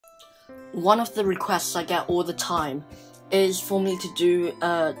One of the requests I get all the time is for me to do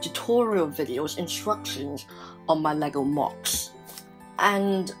tutorial videos, instructions on my LEGO MOCs.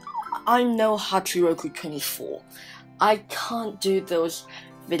 And I'm no Hachiroku 24. I can't do those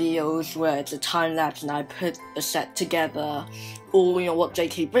videos where it's a time lapse and I put the set together, or what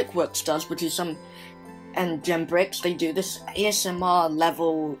JK Brickworks does, which is and Gem Bricks, they do this ASMR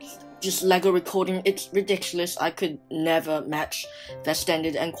level just LEGO recording. It's ridiculous. I could never match their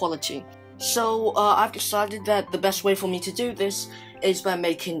standard and quality. So I've decided that the best way for me to do this is by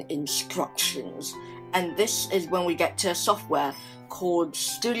making instructions, and this is when we get to a software called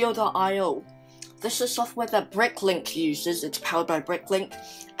Studio.io. This is software that Bricklink uses. It's powered by Bricklink,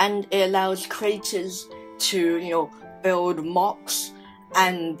 and it allows creators to build MOCs,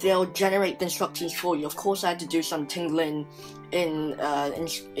 and they'll generate the instructions for you. Of course, I had to do some tingling in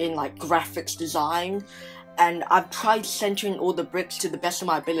like graphics design, and I've tried centering all the bricks to the best of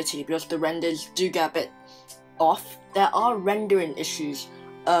my ability because the renders do get a bit off. There are rendering issues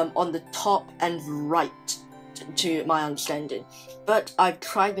on the top and right, to my understanding, but I've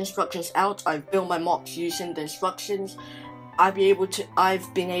tried the instructions out. I've built my MOCs using the instructions. I've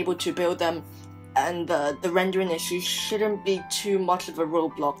been able to build them, and the rendering issues shouldn't be too much of a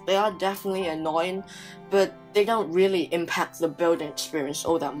roadblock. They are definitely annoying, but they don't really impact the building experience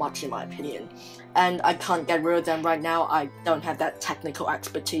all that much, in my opinion. And I can't get rid of them right now. I don't have that technical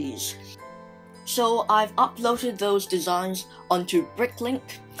expertise. So I've uploaded those designs onto Bricklink,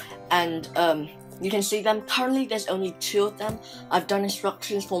 and you can see them. Currently there's only 2 of them. I've done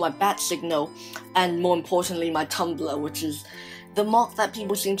instructions for my bat signal, and more importantly my Tumbler, which is the MOC that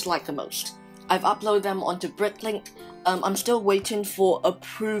people seem to like the most. I've uploaded them onto Bricklink. I'm still waiting for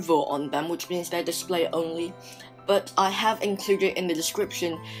approval on them, which means they're display only, but I have included in the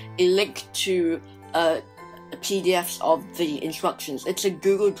description a link to PDFs of the instructions. It's a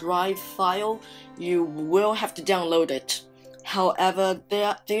Google Drive file. You will have to download it. However,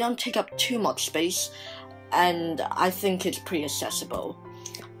 they don't take up too much space, and I think it's pretty accessible.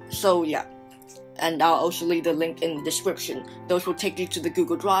 So yeah, and I'll also leave the link in the description. Those will take you to the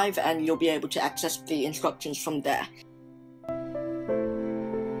Google Drive, and you'll be able to access the instructions from there.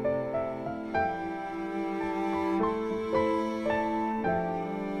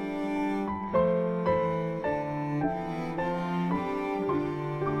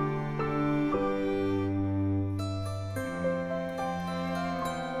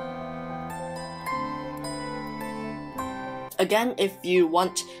 Again, if you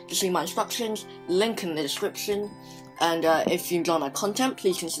want to see my instructions, link in the description. And if you enjoy my content,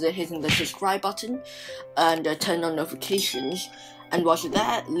 please consider hitting the subscribe button and turn on notifications. And whilst you're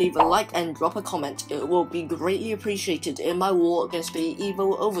there, leave a like and drop a comment. It will be greatly appreciated in my war against the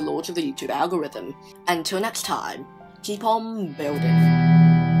evil overlords of the YouTube algorithm. Until next time, keep on building.